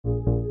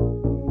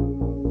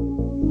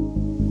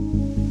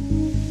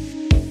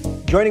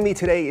Joining me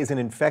today is an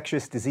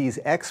infectious disease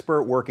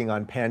expert working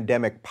on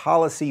pandemic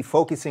policy,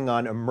 focusing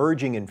on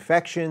emerging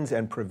infections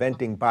and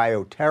preventing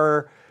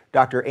bioterror.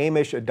 Dr.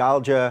 Amesh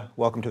Adalja,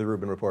 welcome to the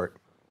Rubin Report.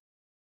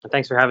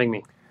 Thanks for having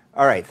me.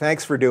 All right,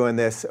 thanks for doing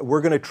this.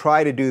 We're going to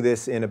try to do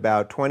this in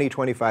about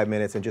 20-25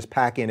 minutes and just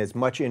pack in as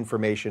much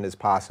information as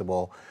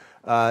possible.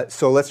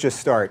 So let's just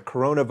start.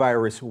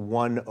 Coronavirus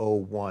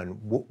 101.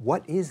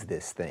 What is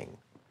this thing?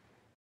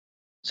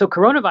 So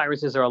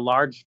coronaviruses are a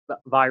large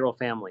viral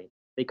family.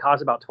 They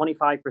cause about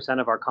 25%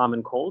 of our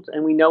common colds,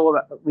 and we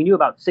knew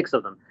about 6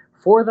 of them.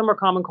 4 of them are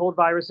common cold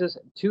viruses.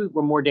 2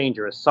 were more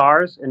dangerous,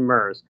 SARS and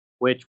MERS,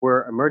 which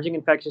were emerging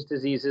infectious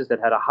diseases that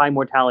had a high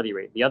mortality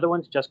rate. The other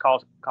ones just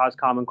caused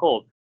common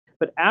cold.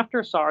 But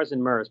after SARS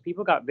and MERS,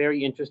 people got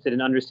very interested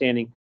in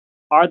understanding,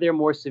 are there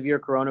more severe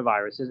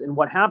coronaviruses? And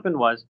what happened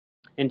was,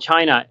 in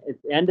China,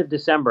 at the end of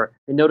December,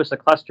 they noticed a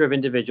cluster of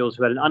individuals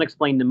who had an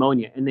unexplained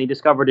pneumonia, and they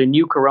discovered a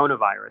new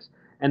coronavirus.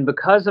 And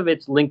because of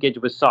its linkage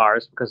with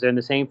SARS, because they're in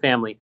the same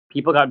family,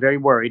 people got very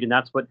worried, and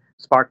that's what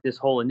sparked this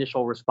whole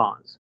initial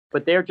response.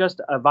 But they're just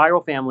a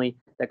viral family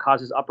that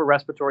causes upper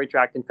respiratory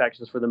tract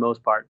infections for the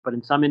most part, but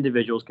in some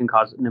individuals can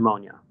cause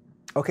pneumonia.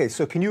 Okay,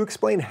 so can you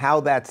explain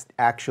how that's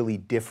actually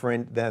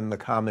different than the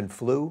common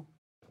flu?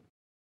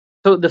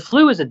 So the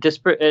flu is a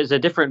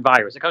different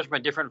virus. It comes from a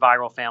different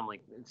viral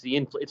family. It's the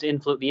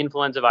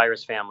influenza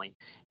virus family,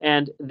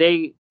 and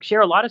they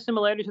share a lot of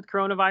similarities with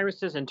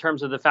coronaviruses in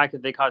terms of the fact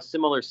that they cause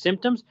similar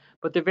symptoms,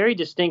 but they're very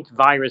distinct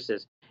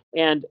viruses.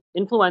 And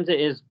influenza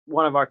is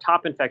one of our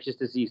top infectious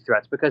disease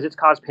threats because it's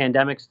caused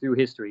pandemics through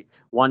history.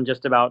 One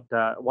just about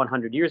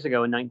 100 years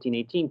ago in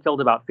 1918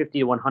 killed about 50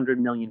 to 100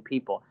 million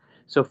people.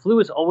 So flu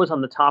is always on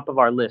the top of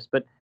our list,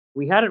 but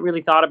we hadn't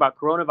really thought about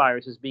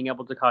coronaviruses being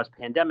able to cause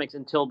pandemics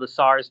until the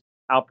SARS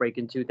outbreak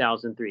in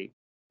 2003.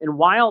 And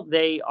while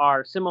they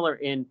are similar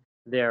in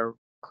their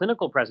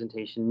clinical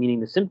presentation,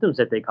 meaning the symptoms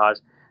that they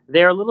cause,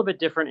 they're a little bit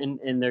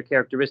different in their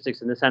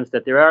characteristics in the sense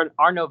that there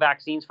are no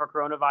vaccines for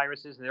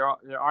coronaviruses,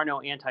 there are no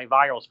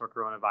antivirals for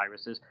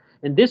coronaviruses.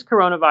 And this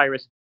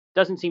coronavirus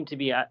doesn't seem to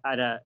be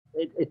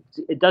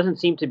it doesn't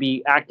seem to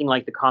be acting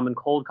like the common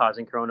cold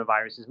causing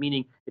coronaviruses,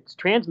 meaning it's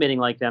transmitting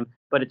like them,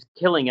 but it's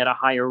killing at a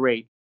higher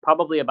rate,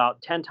 probably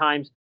about 10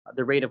 times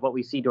the rate of what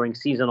we see during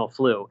seasonal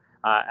flu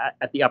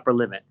at the upper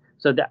limit.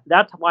 So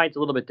that's why it's a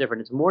little bit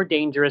different. It's more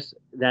dangerous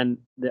than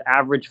the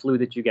average flu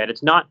that you get.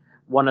 It's not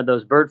one of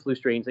those bird flu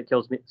strains that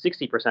kills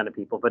 60% of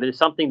people, but it is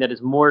something that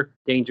is more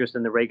dangerous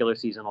than the regular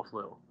seasonal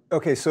flu.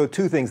 Okay, so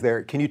 2 things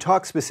there. Can you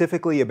talk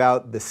specifically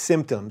about the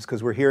symptoms,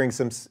 because we're hearing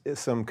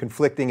some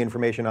conflicting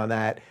information on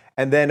that,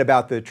 and then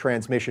about the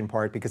transmission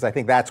part, because I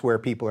think that's where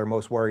people are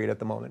most worried at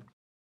the moment.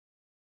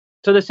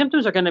 So the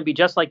symptoms are going to be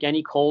just like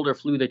any cold or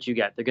flu that you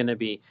get. They're going to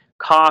be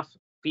cough,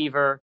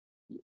 fever,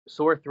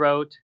 sore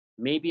throat,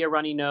 maybe a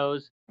runny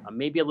nose,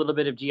 maybe a little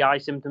bit of GI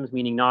symptoms,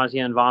 meaning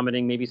nausea and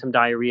vomiting, maybe some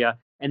diarrhea,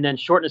 and then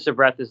shortness of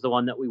breath is the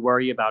one that we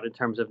worry about in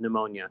terms of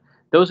pneumonia.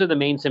 Those are the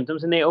main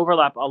symptoms, and they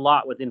overlap a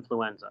lot with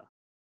influenza.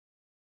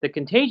 The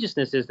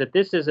contagiousness is that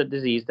this is a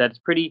disease that's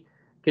pretty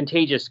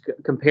contagious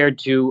compared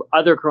to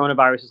other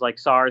coronaviruses like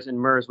SARS and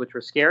MERS, which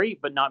were scary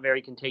but not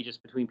very contagious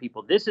between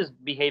people. This is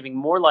behaving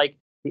more like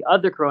the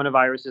other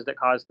coronaviruses that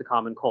cause the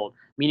common cold,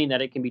 meaning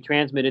that it can be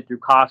transmitted through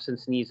coughs and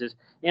sneezes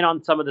and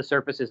on some of the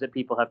surfaces that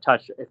people have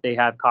touched if they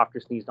have coughed or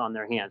sneezed on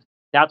their hands.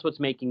 That's what's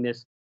making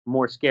this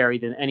more scary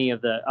than any of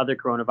the other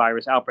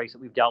coronavirus outbreaks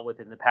that we've dealt with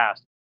in the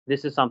past.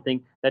 This is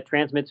something that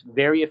transmits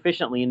very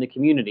efficiently in the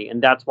community,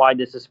 and that's why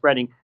this is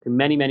spreading to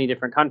many, many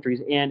different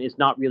countries and is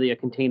not really a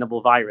containable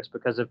virus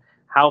because of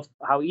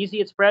how easy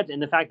it spreads and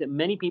the fact that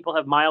many people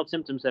have mild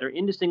symptoms that are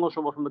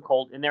indistinguishable from the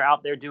cold, and they're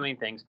out there doing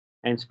things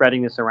and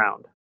spreading this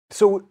around.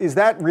 So is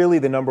that really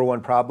the number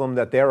one problem,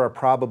 that there are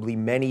probably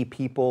many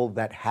people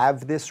that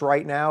have this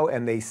right now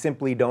and they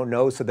simply don't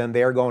know, so then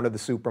they're going to the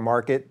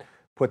supermarket,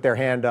 put their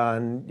hand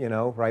on,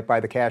 right by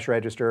the cash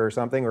register or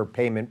something, or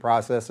payment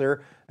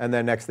processor, and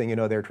then next thing you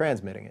know, they're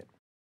transmitting it?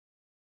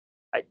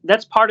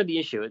 That's part of the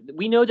issue.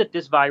 We know that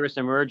this virus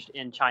emerged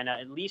in China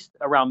at least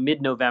around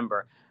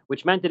mid-November,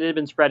 which meant that it had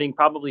been spreading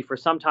probably for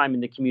some time in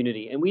the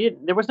community. And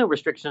there was no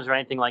restrictions or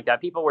anything like that.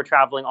 People were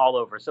traveling all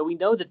over. So we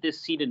know that this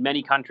seeded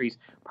many countries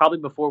probably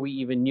before we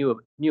even knew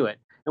it.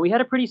 And we had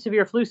a pretty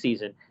severe flu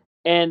season.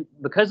 And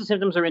because the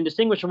symptoms are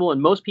indistinguishable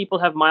and most people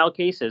have mild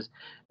cases,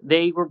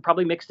 they were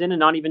probably mixed in and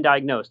not even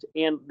diagnosed.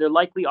 And there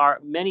likely are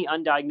many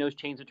undiagnosed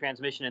chains of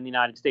transmission in the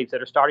United States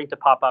that are starting to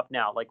pop up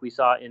now, like we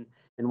saw in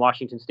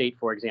Washington State,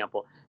 for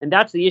example. And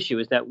that's the issue,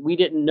 is that we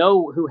didn't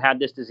know who had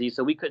this disease,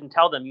 so we couldn't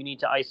tell them you need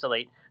to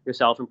isolate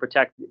yourself and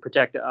protect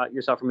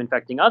yourself from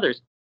infecting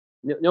others.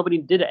 Nobody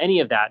did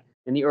any of that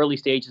in the early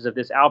stages of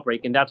this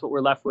outbreak, and that's what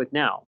we're left with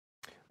now.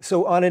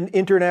 So on an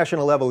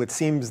international level, it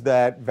seems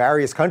that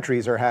various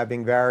countries are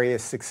having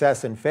various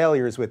success and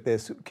failures with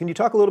this. Can you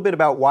talk a little bit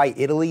about why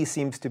Italy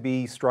seems to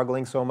be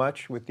struggling so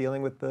much with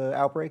dealing with the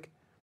outbreak?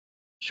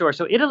 Sure.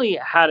 So Italy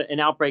had an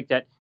outbreak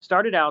that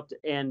started out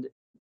and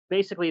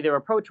basically their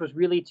approach was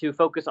really to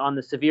focus on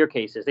the severe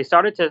cases. They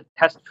started to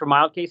test for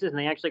mild cases, and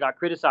they actually got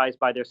criticized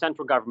by their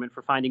central government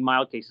for finding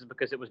mild cases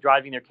because it was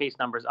driving their case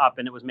numbers up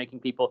and it was making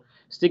people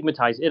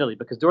stigmatize Italy.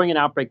 Because during an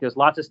outbreak, there's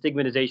lots of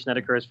stigmatization that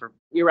occurs for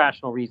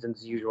irrational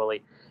reasons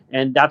usually,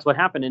 and that's what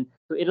happened. And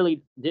so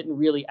Italy didn't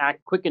really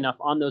act quick enough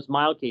on those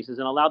mild cases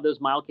and allowed those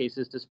mild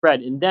cases to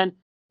spread. And then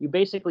you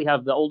basically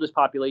have the oldest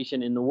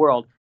population in the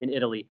world in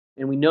Italy.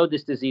 And we know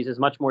this disease is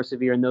much more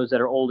severe in those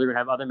that are older and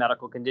have other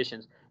medical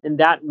conditions. And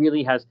that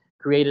really has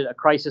created a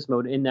crisis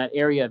mode in that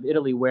area of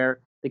Italy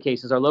where the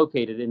cases are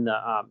located in the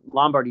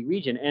Lombardy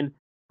region. And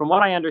from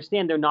what I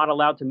understand, they're not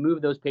allowed to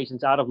move those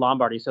patients out of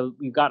Lombardy. So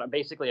you've got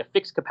basically a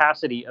fixed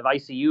capacity of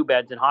ICU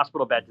beds and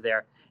hospital beds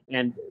there,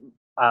 and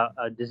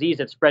a disease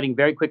that's spreading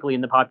very quickly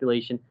in the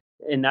population.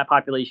 And that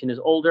population is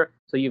older.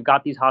 So you've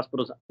got these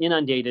hospitals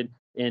inundated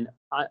and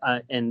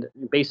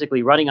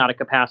basically running out of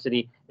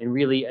capacity and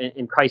really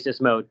in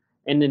crisis mode.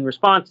 And in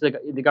response,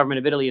 the government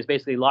of Italy has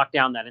basically locked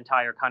down that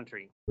entire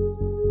country.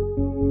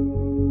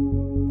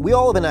 We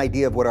all have an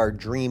idea of what our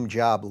dream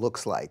job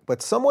looks like,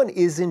 but someone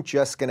isn't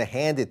just going to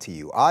hand it to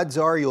you. Odds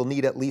are you'll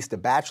need at least a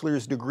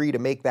bachelor's degree to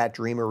make that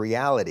dream a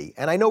reality.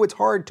 And I know it's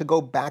hard to go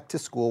back to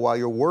school while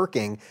you're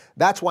working.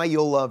 That's why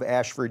you'll love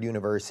Ashford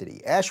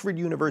University. Ashford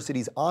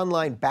University's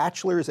online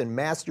bachelor's and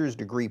master's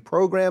degree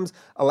programs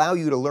allow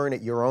you to learn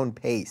at your own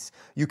pace.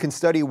 You can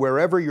study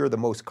wherever you're the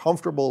most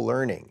comfortable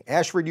learning.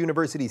 Ashford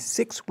University's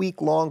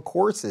 6-week-long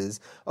courses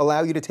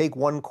allow you to take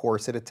one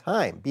course at a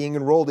time. Being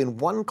enrolled in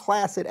one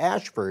class at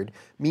Ashford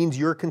means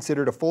you're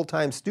considered a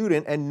full-time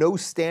student and no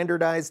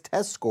standardized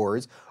test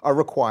scores are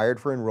required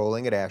for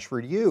enrolling at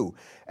Ashford U.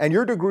 And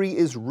your degree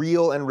is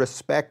real and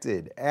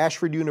respected.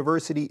 Ashford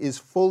University is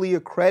fully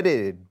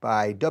accredited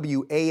by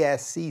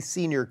WASC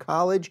Senior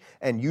College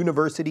and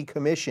University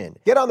Commission.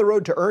 Get on the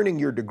road to earning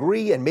your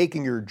degree and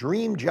making your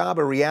dream job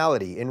a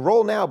reality.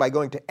 Enroll now by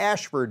going to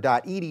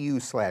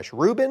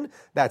ashford.edu/Rubin.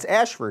 That's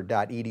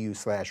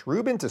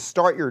ashford.edu/Rubin to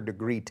start your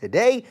degree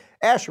today.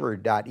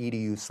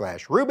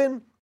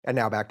 ashford.edu/Rubin. And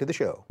now back to the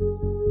show.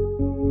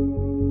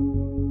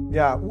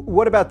 Yeah,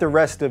 what about the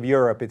rest of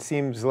Europe? It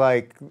seems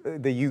like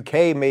the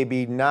UK may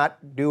be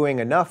not doing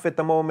enough at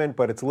the moment,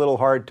 but it's a little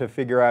hard to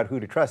figure out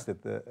who to trust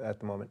at the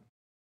moment.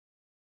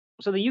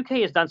 So the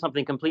UK has done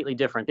something completely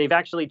different. They've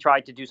actually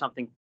tried to do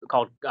something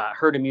called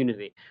herd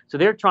immunity. So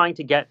they're trying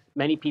to get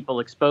many people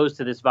exposed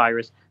to this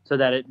virus so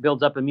that it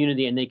builds up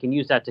immunity and they can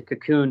use that to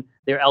cocoon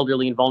their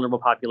elderly and vulnerable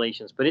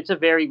populations. But it's a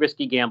very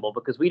risky gamble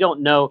because we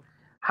don't know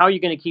how you're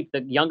going to keep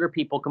the younger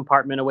people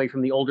compartment away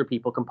from the older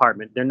people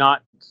compartment.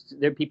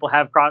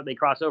 They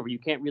cross over. You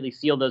can't really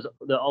seal the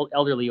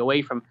elderly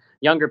away from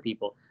younger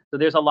people. So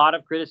there's a lot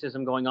of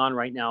criticism going on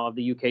right now of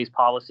the UK's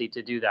policy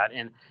to do that.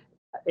 And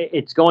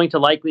it's going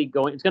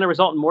to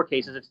result in more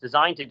cases. It's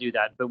designed to do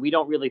that, but we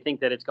don't really think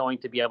that it's going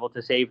to be able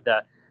to save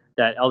that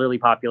elderly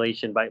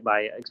population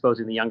by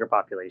exposing the younger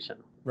population.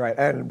 Right.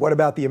 And what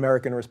about the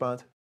American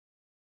response?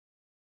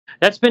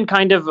 That's been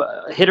kind of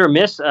hit or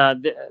miss.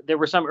 There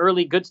were some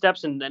early good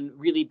steps and then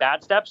really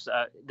bad steps.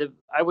 I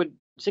would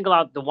single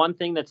out the one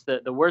thing that's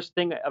the worst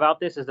thing about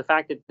this is the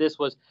fact that this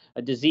was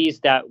a disease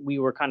that we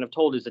were kind of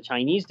told is a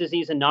Chinese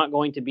disease and not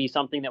going to be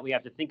something that we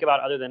have to think about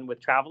other than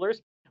with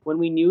travelers, when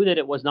we knew that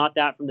it was not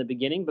that from the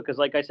beginning. Because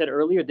like I said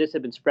earlier, this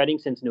had been spreading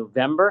since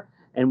November,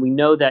 and we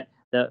know that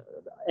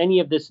any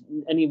of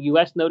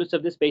U.S. notice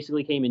of this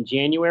basically came in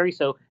January,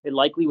 so it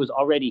likely was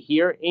already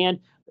here. And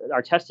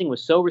our testing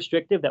was so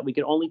restrictive that we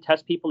could only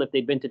test people if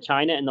they'd been to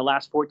China in the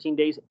last 14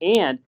 days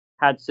and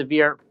had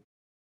severe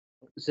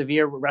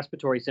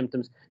respiratory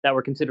symptoms that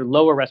were considered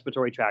lower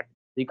respiratory tract.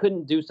 You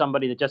couldn't do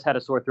somebody that just had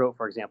a sore throat,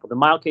 for example. The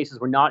mild cases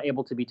were not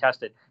able to be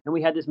tested. And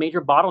we had this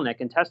major bottleneck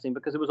in testing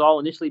because it was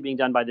all initially being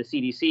done by the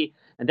CDC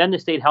and then the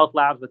state health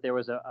labs, but there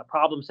was a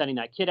problem sending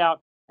that kit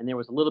out, and there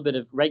was a little bit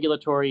of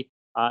regulatory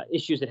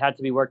issues that had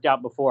to be worked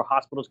out before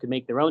hospitals could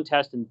make their own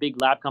test and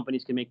big lab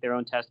companies could make their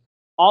own test.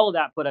 All of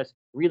that put us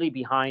really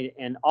behind,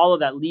 and all of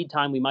that lead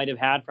time we might have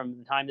had from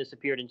the time this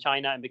appeared in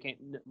China and became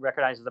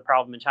recognized as a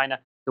problem in China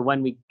to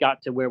when we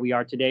got to where we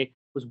are today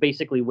was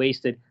basically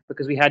wasted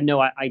because we had no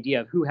idea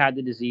of who had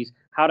the disease,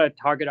 how to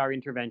target our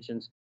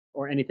interventions,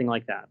 or anything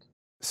like that.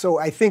 So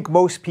I think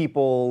most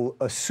people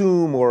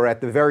assume, or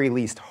at the very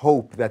least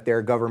hope, that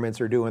their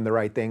governments are doing the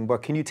right thing.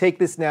 But can you take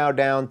this now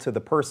down to the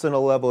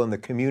personal level and the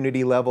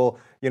community level,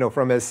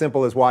 from as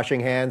simple as washing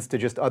hands to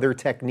just other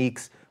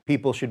techniques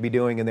people should be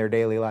doing in their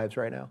daily lives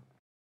right now?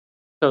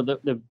 So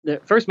the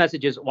first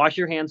message is wash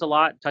your hands a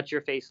lot, touch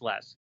your face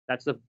less.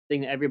 That's the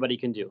thing that everybody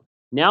can do.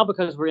 Now,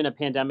 because we're in a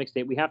pandemic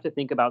state, we have to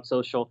think about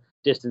social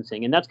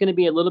distancing. And that's going to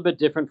be a little bit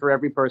different for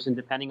every person,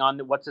 depending on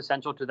what's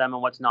essential to them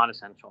and what's not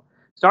essential.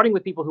 Starting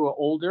with people who are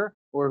older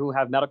or who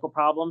have medical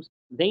problems,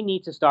 they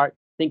need to start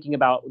thinking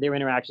about their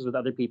interactions with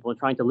other people and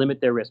trying to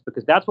limit their risk,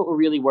 because that's what we're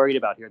really worried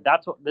about here.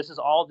 This is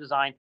all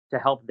designed to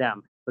help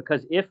them,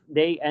 because if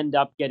they end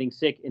up getting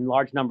sick in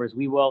large numbers,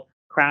 we will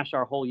crash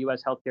our whole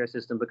U.S. healthcare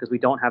system because we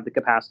don't have the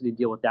capacity to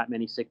deal with that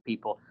many sick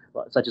people,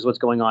 such as what's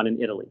going on in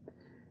Italy.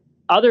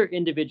 Other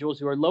individuals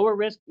who are lower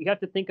risk, you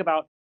have to think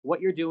about what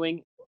you're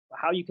doing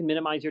how you can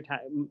minimize your time,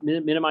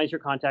 minimize your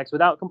contacts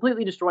without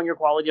completely destroying your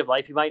quality of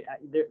life. You might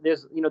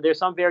there's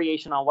some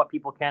variation on what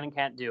people can and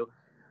can't do.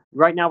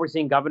 Right now, we're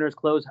seeing governors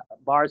close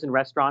bars and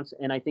restaurants,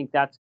 and I think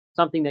that's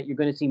something that you're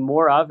going to see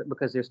more of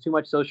because there's too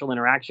much social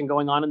interaction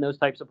going on in those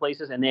types of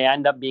places, and they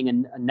end up being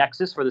a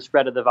nexus for the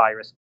spread of the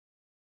virus.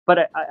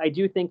 But I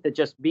do think that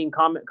just being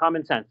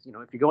common sense,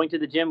 if you're going to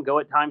the gym, go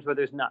at times where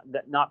there's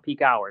not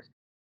peak hours.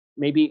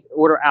 Maybe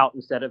order takeout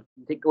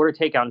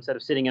instead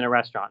of sitting in a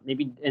restaurant.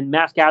 Maybe, and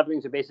mass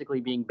gatherings are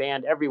basically being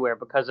banned everywhere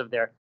because of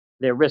their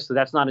risk. So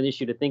that's not an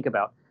issue to think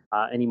about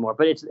anymore.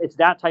 But it's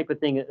that type of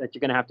thing that you're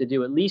going to have to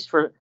do at least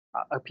for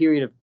a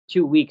period of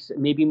 2 weeks,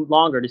 maybe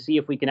longer, to see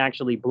if we can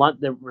actually blunt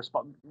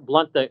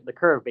the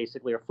curve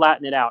basically, or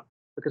flatten it out,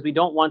 because we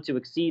don't want to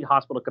exceed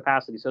hospital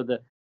capacity. So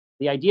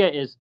the idea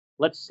is,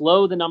 let's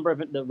slow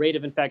the rate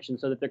of infection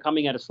so that they're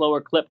coming at a slower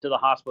clip to the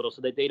hospital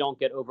so that they don't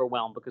get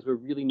overwhelmed, because we're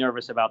really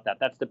nervous about that.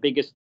 That's the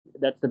biggest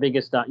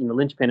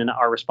linchpin in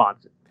our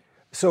response.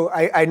 So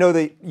I know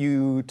that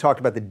you talked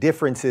about the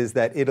differences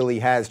that Italy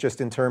has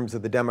just in terms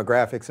of the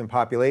demographics and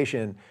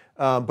population,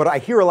 but I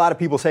hear a lot of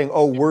people saying,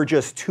 oh, we're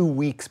just 2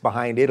 weeks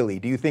behind Italy.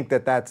 Do you think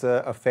that that's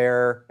a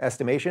fair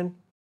estimation?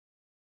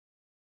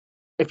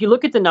 If you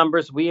look at the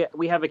numbers, we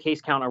have a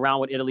case count around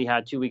what Italy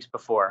had 2 weeks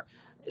before.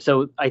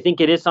 So I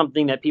think it is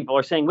something that people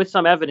are saying with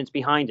some evidence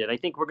behind it. I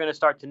think we're going to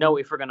start to know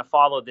if we're going to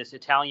follow this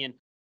Italian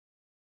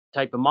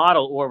type of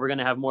model, or we're going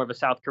to have more of a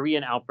South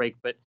Korean outbreak.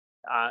 But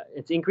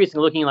it's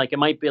increasingly looking like it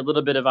might be a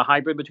little bit of a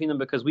hybrid between them,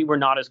 because we were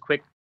not as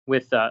quick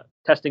with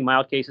testing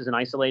mild cases and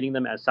isolating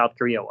them as South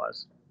Korea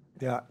was.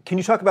 Yeah. Can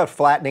you talk about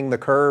flattening the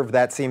curve?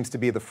 That seems to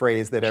be the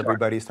phrase that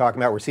everybody's talking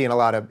about. We're seeing a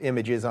lot of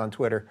images on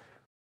Twitter.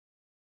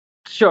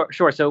 Sure.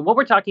 So what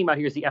we're talking about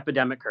here is the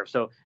epidemic curve.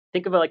 So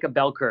think of it like a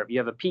bell curve. You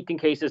have a peak in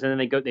cases, and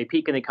then they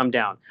peak and they come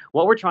down.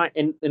 What we're trying,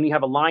 and you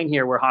have a line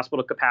here where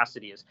hospital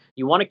capacity is.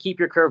 You want to keep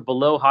your curve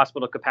below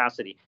hospital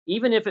capacity,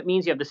 even if it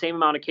means you have the same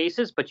amount of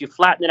cases, but you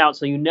flatten it out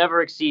so you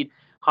never exceed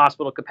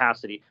hospital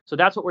capacity. So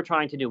that's what we're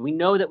trying to do. We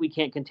know that we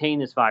can't contain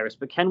this virus,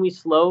 but can we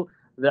slow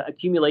the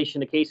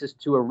accumulation of cases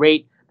to a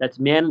rate that's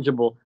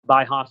manageable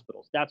by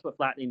hospitals? That's what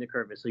flattening the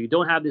curve is. So you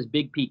don't have this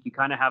big peak. You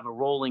kind of have a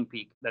rolling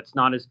peak that's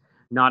not as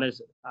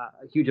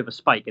huge of a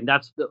spike, and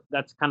that's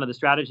kind of the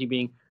strategy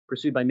being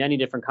pursued by many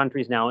different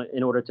countries now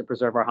in order to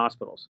preserve our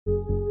hospitals.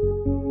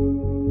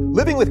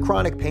 Living with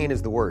chronic pain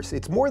is the worst.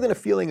 It's more than a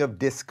feeling of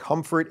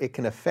discomfort. It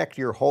can affect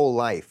your whole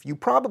life. You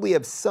probably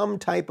have some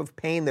type of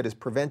pain that has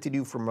prevented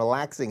you from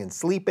relaxing and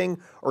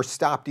sleeping, or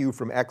stopped you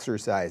from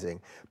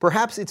exercising.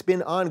 Perhaps it's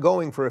been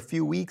ongoing for a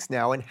few weeks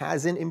now and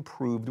hasn't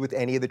improved with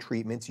any of the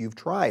treatments you've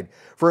tried.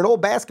 For an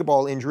old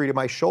basketball injury to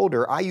my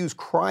shoulder, I use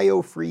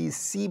CryoFreeze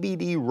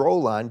CBD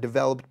Roll-On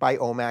developed by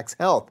Omax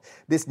Health.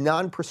 This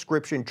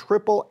non-prescription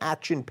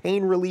triple-action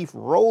pain relief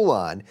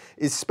roll-on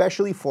is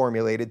specially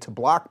formulated to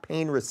block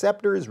pain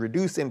receptors,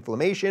 reduce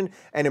inflammation,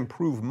 and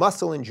improve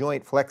muscle and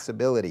joint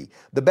flexibility.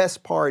 The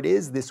best part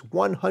is this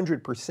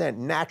 100%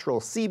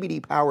 natural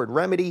CBD-powered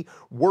remedy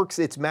works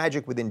its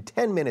magic within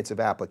 10 minutes of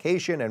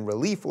application, and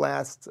relief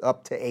lasts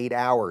up to 8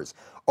 hours.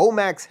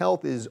 Omax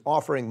Health is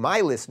offering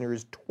my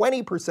listeners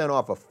 20%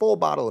 off a full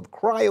bottle of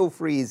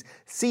CryoFreeze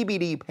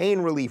CBD Pain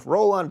Relief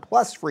Roll-On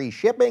plus free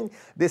shipping.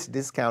 This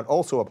discount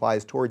also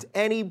applies towards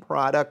any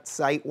product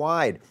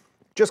site-wide.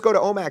 Just go to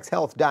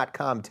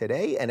omaxhealth.com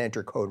today and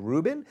enter code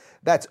Rubin.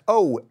 That's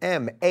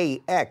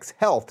OMAX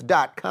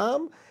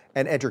Health.com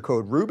and enter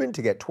code Rubin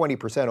to get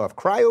 20% off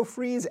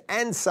CryoFreeze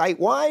and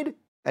site-wide.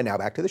 And now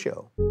back to the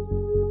show.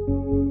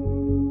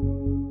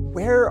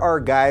 Where are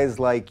guys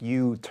like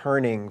you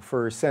turning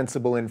for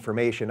sensible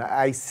information?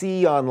 I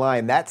see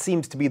online that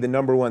seems to be the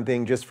number one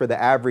thing just for the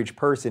average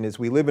person, is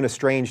we live in a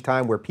strange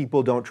time where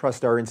people don't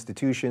trust our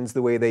institutions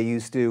the way they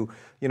used to.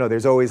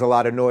 There's always a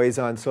lot of noise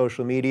on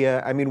social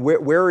media. I mean,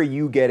 where are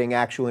you getting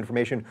actual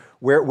information?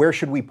 Where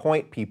should we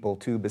point people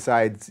to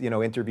besides,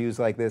 interviews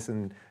like this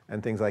and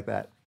things like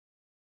that?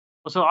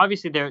 Well, so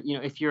obviously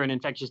if you're an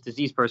infectious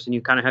disease person, you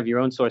kind of have your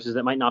own sources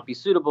that might not be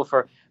suitable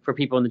for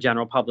people in the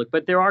general public,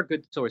 but there are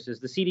good sources.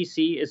 The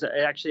CDC is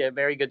actually a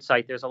very good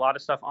site. There's a lot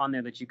of stuff on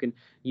there that you can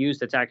use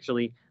that's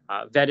actually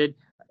vetted,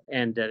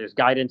 and there's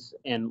guidance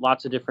and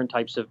lots of different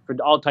for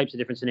all types of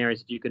different scenarios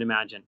that you could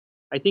imagine.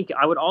 I think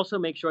I would also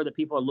make sure that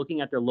people are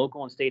looking at their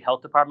local and state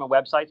health department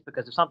websites,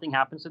 because if something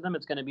happens to them,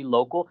 it's going to be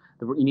local.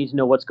 You need to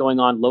know what's going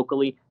on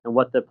locally and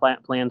what the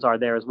plans are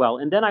there as well.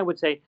 And then I would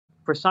say,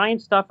 for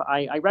science stuff,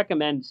 I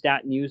recommend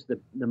Stat News.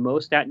 The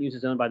most Stat News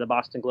is owned by the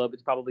Boston Globe.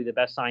 It's probably the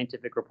best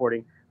scientific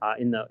reporting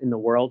in the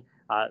world.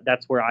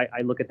 That's where I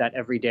look at that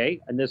every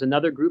day. And there's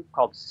another group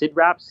called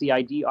CIDRAP,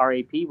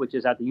 CIDRAP, which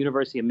is at the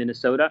University of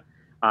Minnesota.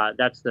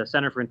 That's the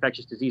Center for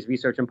Infectious Disease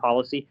Research and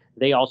Policy.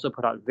 They also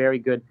put out very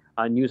good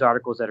news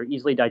articles that are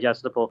easily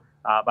digestible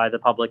by the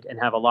public and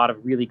have a lot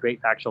of really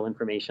great factual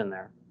information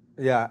there.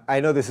 Yeah, I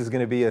know this is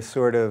going to be a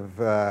sort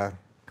of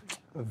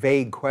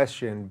vague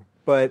question,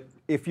 but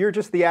if you're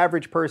just the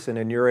average person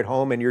and you're at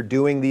home and you're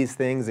doing these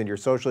things and you're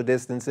social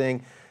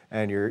distancing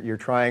and you're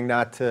trying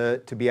not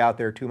to be out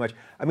there too much,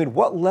 I mean,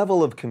 what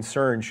level of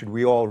concern should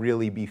we all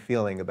really be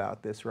feeling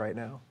about this right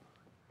now?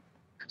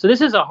 So this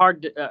is a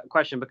hard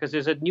question because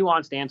there's a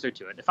nuanced answer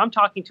to it. If I'm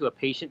talking to a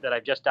patient that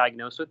I've just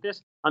diagnosed with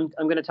this, I'm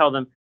going to tell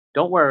them,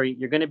 don't worry,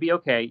 you're going to be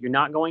okay. You're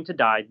not going to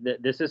die.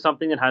 This is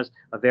something that has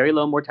a very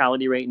low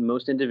mortality rate in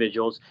most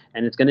individuals,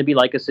 and it's going to be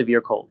like a severe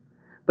cold.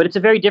 But it's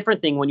a very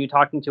different thing when you're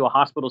talking to a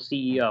hospital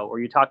CEO or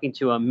you're talking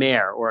to a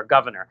mayor or a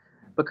governor,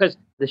 because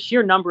the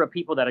sheer number of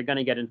people that are going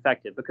to get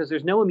infected, because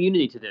there's no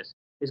immunity to this,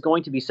 is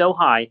going to be so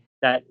high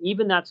that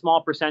even that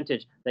small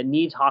percentage that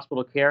needs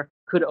hospital care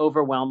could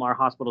overwhelm our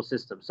hospital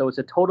system. So it's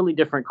a totally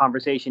different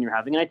conversation you're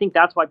having. And I think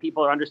that's why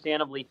people are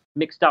understandably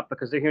mixed up,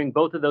 because they're hearing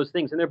both of those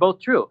things and they're both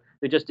true.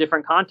 They're just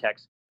different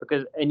contexts,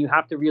 and you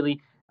have to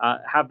really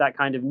have that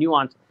kind of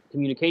nuanced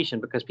communication,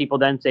 because people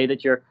then say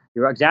that you're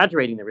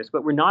exaggerating the risk,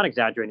 but we're not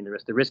exaggerating the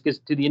risk. The risk is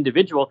to the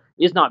individual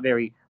is not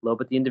very low,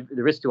 but the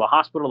risk to a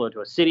hospital or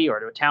to a city or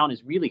to a town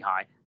is really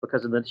high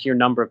because of the sheer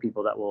number of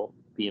people that will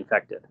be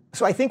infected.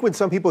 So I think when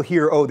some people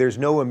hear, oh, there's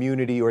no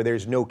immunity or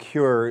there's no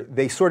cure,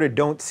 they sort of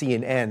don't see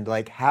an end.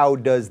 Like, how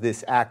does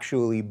this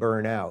actually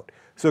burn out?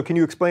 So can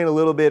you explain a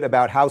little bit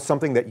about how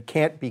something that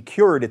can't be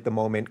cured at the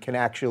moment can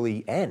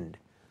actually end?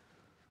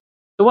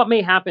 So what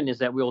may happen is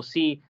that we'll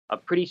see a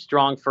pretty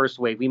strong first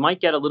wave. We might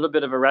get a little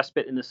bit of a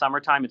respite in the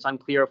summertime. It's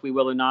unclear if we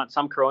will or not.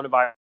 Some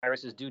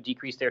coronaviruses do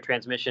decrease their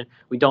transmission.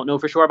 We don't know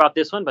for sure about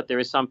this one, but there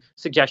is some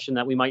suggestion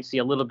that we might see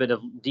a little bit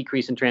of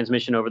decrease in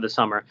transmission over the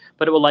summer,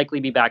 but it will likely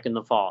be back in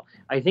the fall.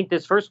 I think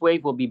this first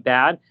wave will be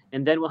bad,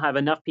 and then we'll have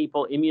enough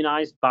people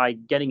immunized by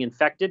getting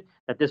infected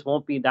that this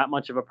won't be that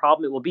much of a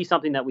problem. It will be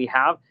something that we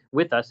have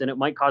with us, and it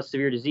might cause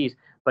severe disease,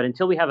 but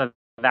until we have a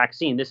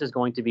vaccine, this is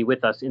going to be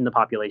with us in the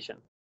population.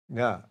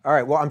 Yeah. All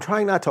right. Well, I'm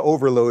trying not to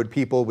overload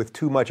people with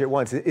too much at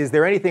once. Is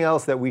there anything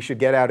else that we should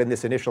get out in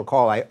this initial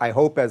call? I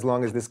hope as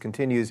long as this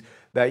continues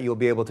that you'll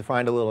be able to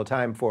find a little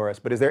time for us.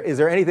 But is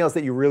there anything else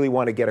that you really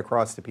want to get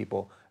across to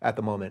people at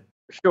the moment?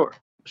 Sure.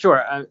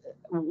 Sure.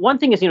 One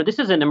thing is, this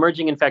is an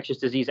emerging infectious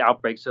disease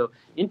outbreak, so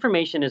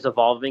information is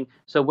evolving.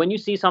 So when you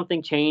see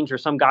something change or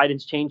some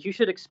guidance change, you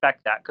should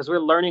expect that, because we're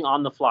learning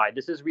on the fly.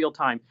 This is real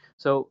time.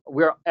 So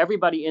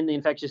everybody in the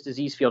infectious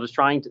disease field is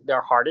trying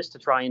their hardest to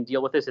try and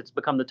deal with this. It's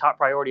become the top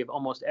priority of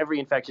almost every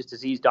infectious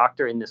disease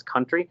doctor in this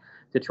country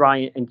to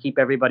try and keep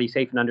everybody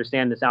safe and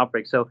understand this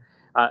outbreak. So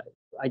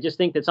I just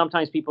think that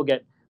sometimes people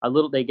get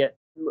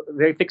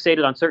very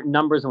fixated on certain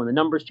numbers, and when the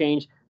numbers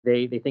change,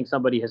 they think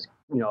somebody's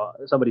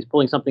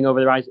pulling something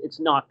over their eyes. It's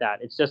not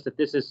that. It's just that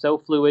this is so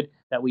fluid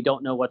that we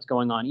don't know what's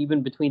going on.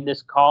 Even between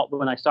this call,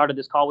 when I started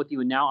this call with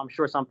you, and now, I'm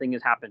sure something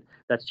has happened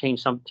that's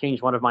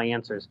changed one of my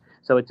answers.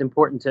 So it's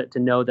important to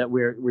know that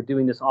we're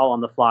doing this all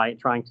on the fly,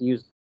 trying to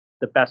use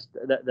the best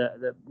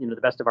the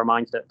best of our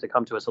minds to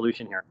come to a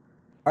solution here.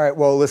 All right.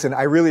 Well, listen,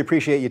 I really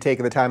appreciate you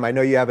taking the time. I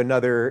know you have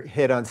another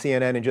hit on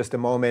CNN in just a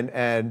moment,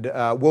 and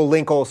we'll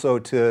link also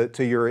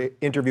to your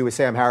interview with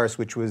Sam Harris,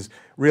 which was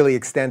really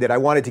extended. I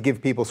wanted to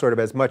give people sort of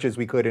as much as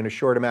we could in a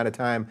short amount of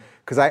time,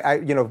 because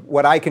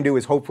what I can do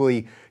is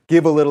hopefully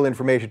give a little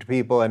information to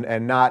people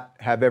and not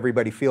have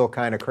everybody feel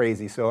kind of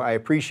crazy. So I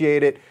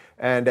appreciate it.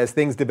 And as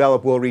things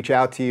develop, we'll reach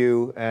out to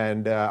you,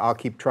 and I'll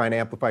keep trying to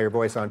amplify your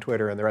voice on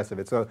Twitter and the rest of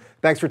it. So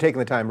thanks for taking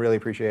the time. Really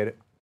appreciate it.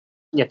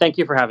 Yeah, thank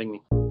you for having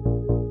me.